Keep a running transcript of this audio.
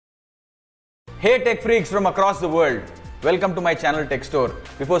Hey tech freaks from across the world, welcome to my channel Tech Store.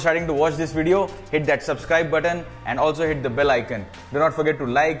 Before starting to watch this video, hit that subscribe button and also hit the bell icon. Do not forget to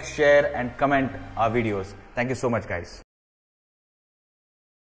like, share and comment our videos. Thank you so much guys.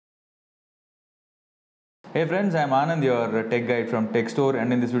 Hey friends, I am Anand, your tech guide from Tech Store,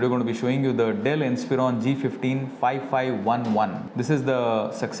 and in this video I'm going to be showing you the Dell Inspiron G15 5511. This is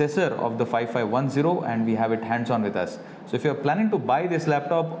the successor of the 5510 and we have it hands-on with us. So if you are planning to buy this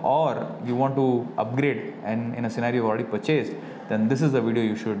laptop or you want to upgrade and in a scenario you've already purchased, then this is the video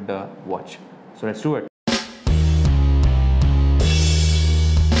you should watch. So let's do it.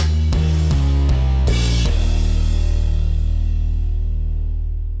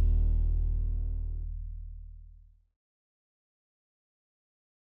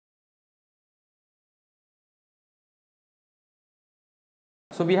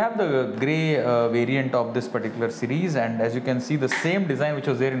 So we have the grey variant of this particular series, and as you can see, the same design which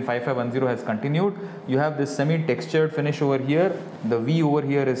was there in 5510 has continued. You have this semi-textured finish over here, the V over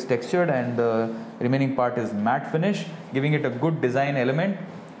here is textured and the remaining part is matte finish, giving it a good design element.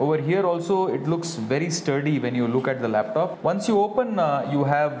 Over here also it looks very sturdy when you look at the laptop. Once you open, you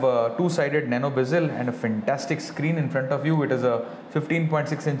have two-sided nano bezel and a fantastic screen in front of you. It is a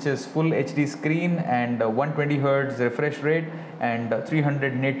 15.6 inches full HD screen and 120 Hz refresh rate and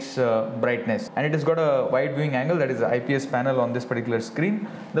 300 nits brightness. And it has got a wide viewing angle, that is an IPS panel on this particular screen.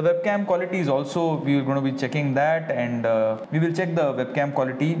 The webcam quality is also, we are going to be checking that, and we will check the webcam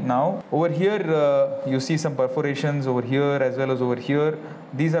quality now. Over here you see some perforations over here as well as over here.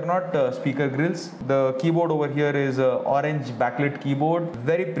 These are not speaker grills. The keyboard over here is orange backlit keyboard,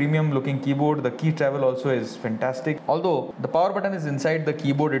 very premium looking keyboard. The key travel also is fantastic, although the power button is inside the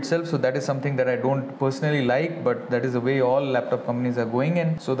keyboard itself, so that is something that I don't personally like, but that is the way all laptop companies are going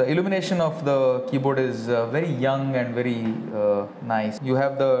in. So the illumination of the keyboard is very young and very nice. You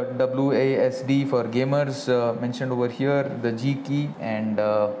have the WASD for gamers mentioned over here, the G key, and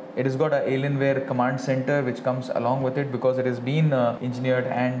it has got a Alienware command center which comes along with it because it has been engineered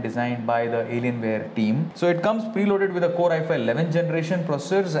and designed by the Alienware team. So it comes preloaded with a Core i5 11th generation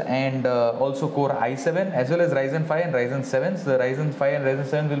processors and also Core i7 as well as Ryzen 5 and Ryzen 7s. The Ryzen 5 and Ryzen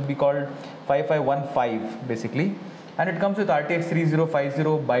 7 will be called 5515 basically. And it comes with RTX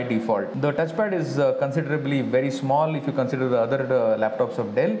 3050 by default. The touchpad is considerably very small if you consider the other laptops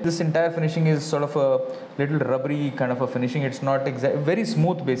of Dell. This entire finishing is sort of a little rubbery kind of a finishing. It's not very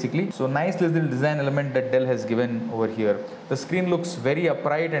smooth basically. So nice little design element that Dell has given over here. The screen looks very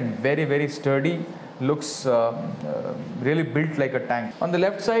upright and very sturdy. Looks really built like a tank. On the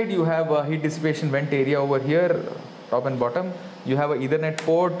left side you have a heat dissipation vent area over here, top and bottom. You have an Ethernet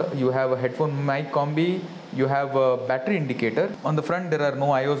port, you have a headphone mic combi, you have a battery indicator. On the front there are no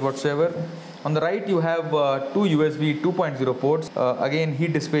IOs whatsoever. On the right you have two USB 2.0 ports, again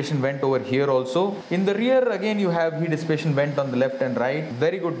heat dissipation vent over here also. In the rear again you have heat dissipation vent on the left and right.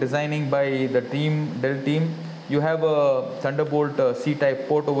 Very good designing by the Dell team. You have a Thunderbolt C-type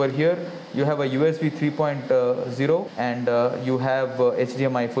port over here. You have a USB 3.0 and you have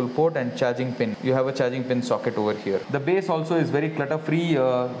HDMI full port and charging pin. You have a charging pin socket over here. The base also is very clutter-free.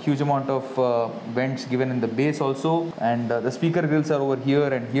 Huge amount of vents given in the base also. And the speaker grills are over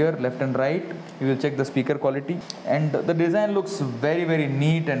here and here, left and right. You will check the speaker quality. And the design looks very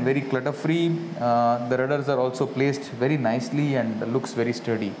neat and very clutter-free. The rudders are also placed very nicely and looks very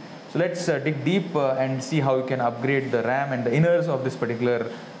sturdy. So let's dig deep and see how you can upgrade the RAM and the inners of this particular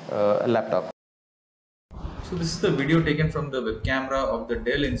laptop. So this is the video taken from the web camera of the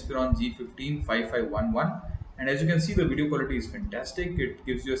Dell Inspiron G15 5511, and as you can see the video quality is fantastic. It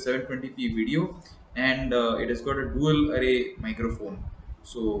gives you a 720p video and it has got a dual array microphone.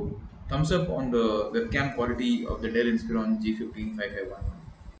 So thumbs up on the webcam quality of the Dell Inspiron G15 5511.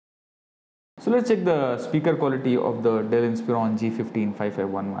 So let's check the speaker quality of the Dell Inspiron G15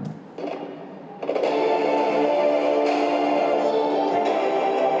 5511.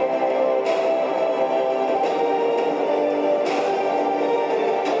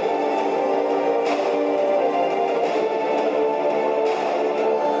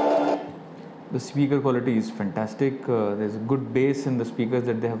 The speaker quality is fantastic. There's a good bass in the speakers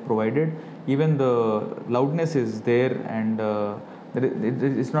that they have provided. Even the loudness is there and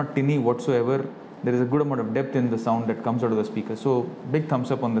it's not tinny whatsoever. There is a good amount of depth in the sound that comes out of the speaker. So big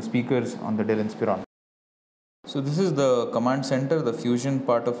thumbs up on the speakers on the Dell Inspiron. So this is the command center, the fusion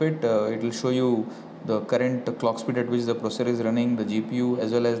part of it. It will show you the current clock speed at which the processor is running, the GPU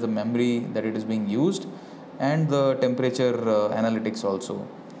as well as the memory that it is being used, and the temperature analytics also.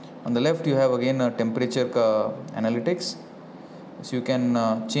 On the left you have again a temperature analytics. So you can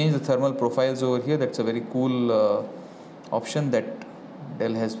change the thermal profiles over here. That's a very cool option that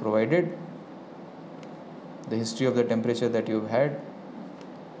Dell has provided. the history of the temperature that you've had,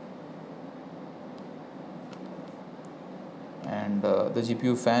 and the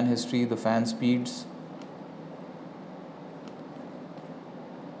GPU fan history, the fan speeds,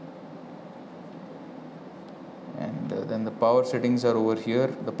 and then the power settings are over here,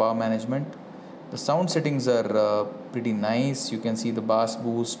 the power management. The sound settings are pretty nice. You can see the bass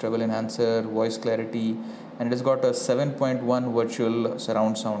boost, treble enhancer, voice clarity, and it has got a 7.1 virtual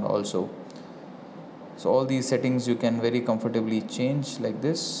surround sound also. So all these settings you can very comfortably change like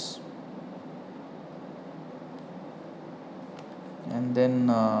this. And then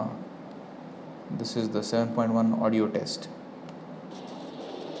this is the 7.1 audio test.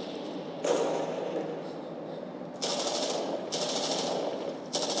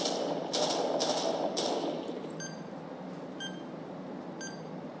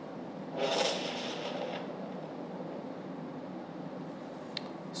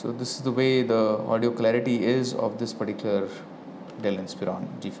 So this is the way the audio clarity is of this particular Dell Inspiron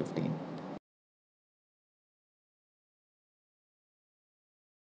G15.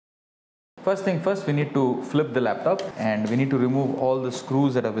 First thing first, we need to flip the laptop and we need to remove all the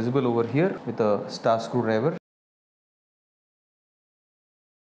screws that are visible over here with a star screwdriver.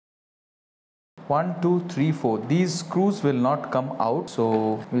 1, 2, 3, 4. These screws will not come out,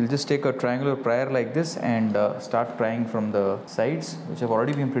 so we'll just take a triangular prier like this and start prying from the sides, which have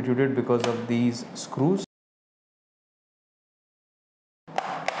already been protruded because of these screws.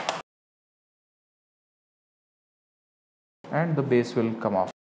 And the base will come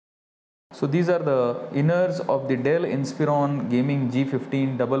off. So these are the inners of the Dell Inspiron Gaming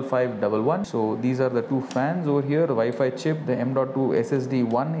G15 5511. So these are the two fans over here, the Wi-Fi chip, the M.2 SSD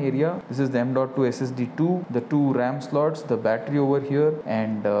 1 area. This is the M.2 SSD 2, the two RAM slots, the battery over here,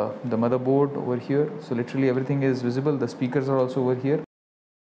 and the motherboard over here. So literally everything is visible. The speakers are also over here.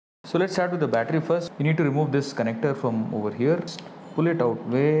 So let's start with the battery first. You need to remove this connector from over here. Just pull it out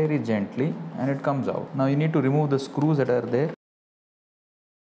very gently and it comes out. Now you need to remove the screws that are there.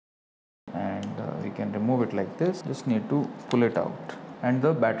 We can remove it like this. Just need to pull it out and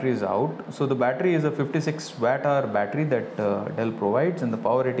the battery is out. So the battery is a 56 watt hour battery that Dell provides, and the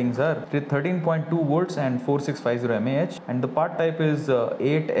power ratings are 13.2 volts and 4650 mAh, and the part type is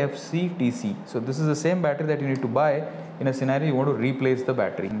 8FCTC. So this is the same battery that you need to buy in a scenario you want to replace the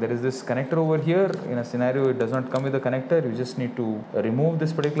battery. And there is this connector over here. In a scenario it does not come with a connector, you just need to remove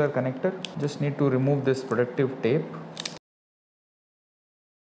this particular connector. Just need to remove this protective tape.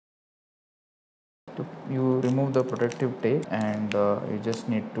 You remove the protective tape and you just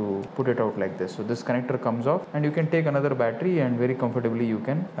need to put it out like this. So this connector comes off and you can take another battery and very comfortably you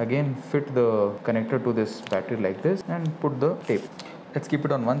can again fit the connector to this battery like this and put the tape. Let's keep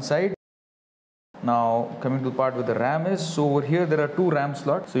it on one side. Now coming to the part where the RAM is, so over here there are two RAM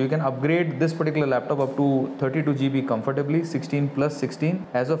slots, so you can upgrade this particular laptop up to 32 GB comfortably, 16 plus 16.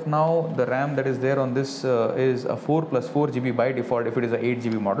 As of now the RAM that is there on this is a 4 plus 4 GB by default if it is a 8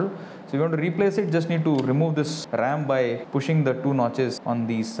 GB model. So if you want to replace it, just need to remove this RAM by pushing the two notches on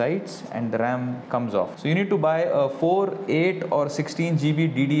these sides and the RAM comes off. So you need to buy a 4, 8 or 16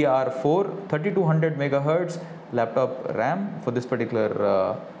 GB DDR4 3200 MHz laptop RAM for this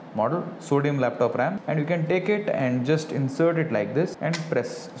particular model, sodium laptop RAM, and you can take it and just insert it like this and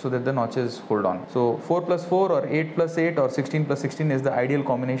press so that the notches hold on. So 4 plus 4 or 8 plus 8 or 16 plus 16 is the ideal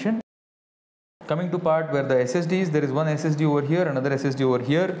combination. Coming to part where the SSDs, there is one SSD over here, another SSD over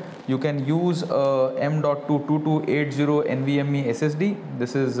here. You can use a M.2 2280 NVMe SSD.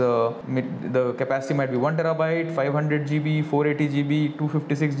 This is the capacity might be 1 terabyte, 500 GB, 480 GB,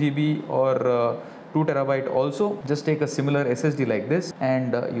 256 GB or 2 terabyte also. Just take a similar SSD like this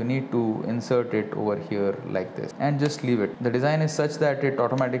and you need to insert it over here like this and just leave it. The design is such that it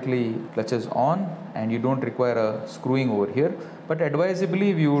automatically clutches on and you don't require a screwing over here, but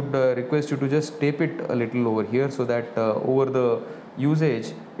advisably we would request you to just tape it a little over here so that over the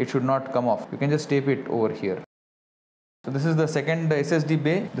usage it should not come off. You can just tape it over here. So this is the second SSD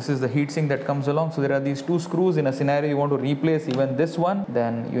bay. This is the heatsink that comes along. So there are these two screws. In a scenario you want to replace even this one,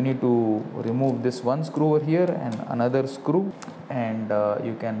 then you need to remove this one screw over here and another screw, and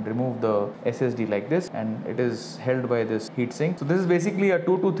you can remove the SSD like this, and it is held by this heatsink. So this is basically a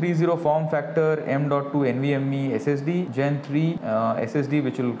 2230 form factor M.2 NVMe SSD Gen 3 SSD,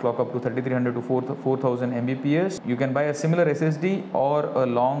 which will clock up to 3300 to 4000 Mbps. You can buy a similar SSD or a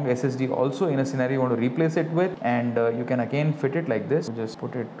long SSD also in a scenario you want to replace it with, and you can again fit it like this. Just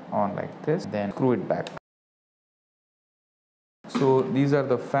put it on like this, then screw it back. So these are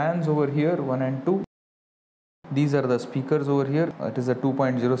the fans over here, 1 and 2. These are the speakers over here. It is a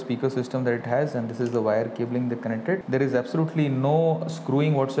 2.0 speaker system that it has, and this is the wire cabling they connected. There is absolutely no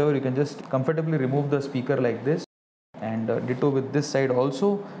screwing whatsoever. You can just comfortably remove the speaker like this, and ditto with this side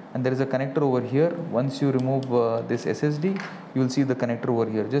also. And there is a connector over here. Once you remove this SSD, you will see the connector over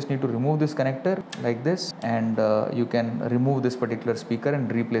here. Just need to remove this connector like this, and you can remove this particular speaker and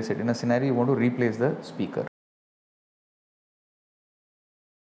replace it. In a scenario you want to replace the speaker.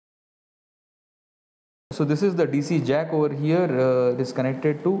 So this is the DC jack over here. It is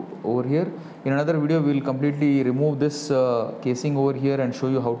connected to over here. In another video we will completely remove this casing over here and show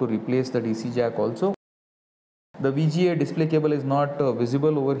you how to replace the DC jack also. The VGA display cable is not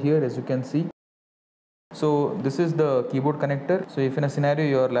visible over here, as you can see. So this is the keyboard connector. So if in a scenario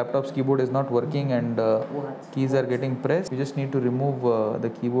your laptop's keyboard is not working and keys are getting pressed, you just need to remove the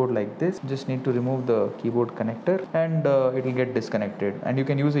keyboard like this. Just need to remove the keyboard connector, and it will get disconnected, and you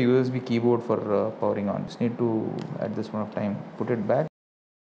can use a USB keyboard for powering on. Just need to, at this point of time, put it back.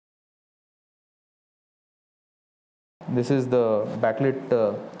 This is the backlit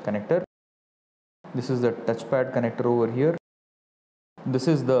connector. This is the touchpad connector over here. This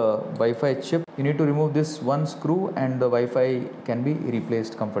is the Wi-Fi chip. You need to remove this one screw and the Wi-Fi can be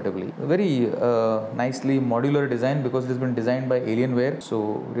replaced comfortably. Very nicely modular design, because it has been designed by Alienware.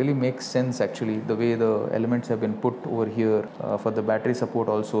 So really makes sense actually the way the elements have been put over here for the battery support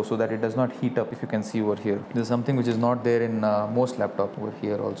also, so that it does not heat up. If you can see over here, this is something which is not there in most laptops. Over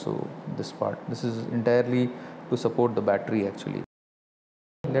here also, this part, this is entirely to support the battery actually.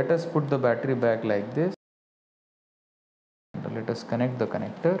 Let us put the battery back like this. Let us connect the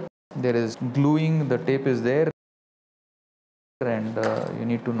connector. There is gluing, the tape is there, and you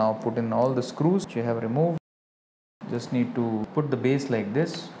need to now put in all the screws which you have removed. Just need to put the base like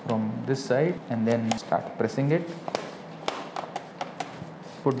this from this side and then start pressing it.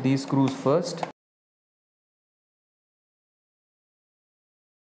 Put these screws first.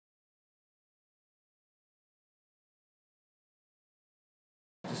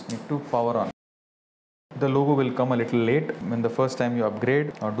 Just need to power on. The logo will come a little late when the first time you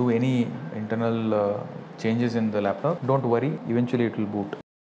upgrade or do any internal changes in the laptop. Don't worry, eventually it will boot.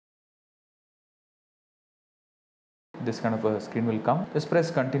 This kind of a screen will come. Just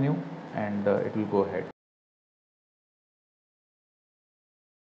press continue and it will go ahead.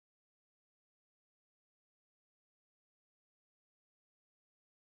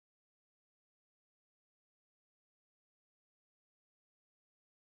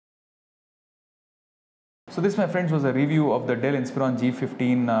 So this, my friends, was a review of the Dell Inspiron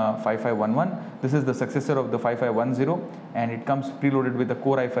G15 5511. This is the successor of the 5510, and it comes preloaded with the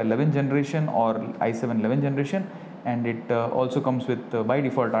Core i5 11 generation or i7 11 generation, and it also comes with by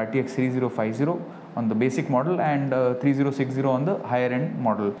default RTX 3050 on the basic model and 3060 on the higher end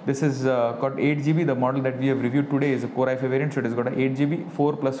model. This is got 8GB. The model that we have reviewed today is a Core i5 variant, so it has got a 8GB,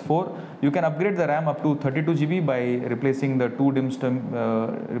 4 plus 4. You can upgrade the RAM up to 32GB by replacing the two DIMM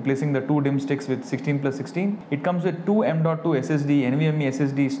sticks with 16 plus 16. It comes with two M.2 SSD, NVMe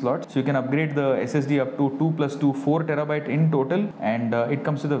SSD slots, so you can upgrade the SSD up to 2 plus 2, 4 terabyte in total, and it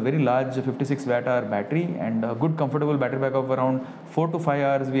comes with a very large 56 watt-hour battery and a good comfortable battery backup of around 4 to 5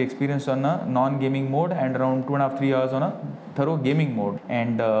 hours we experienced on a non-gaming mode, and around 2.5-3 hours on a thorough gaming mode.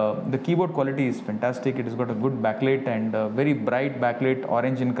 And the keyboard quality is fantastic. It has got a good backlit and very bright backlit,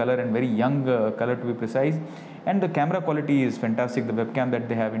 orange in color and very young color to be precise. And the camera quality is fantastic. The webcam that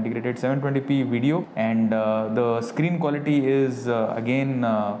they have integrated 720p video, and the screen quality is again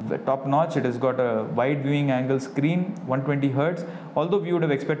top notch. It has got a wide viewing angle screen, 120 Hz, although we would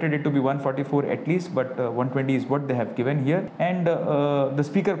have expected it to be 144 at least, but 120 is what they have given here. And the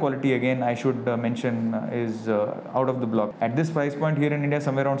speaker quality, again I should mention, is out of the block. At this price point here in India,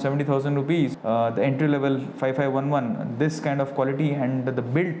 somewhere around 70,000 rupees, the entry level 5511, this kind of quality and the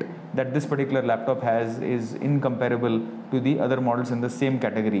build that this particular laptop has is incomparable to the other models in the same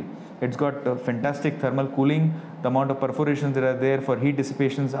category. It's got fantastic thermal cooling. The amount of perforations that are there for heat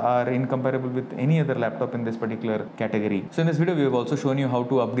dissipations are incomparable with any other laptop in this particular category. So in this video we have also shown you how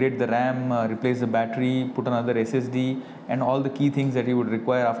to upgrade the RAM, replace the battery, put another SSD, and all the key things that you would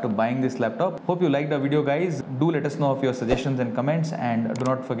require after buying this laptop. Hope you liked the video, guys. Do let us know of your suggestions and comments, and do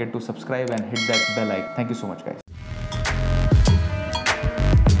not forget to subscribe and hit that bell icon. Thank you so much, guys.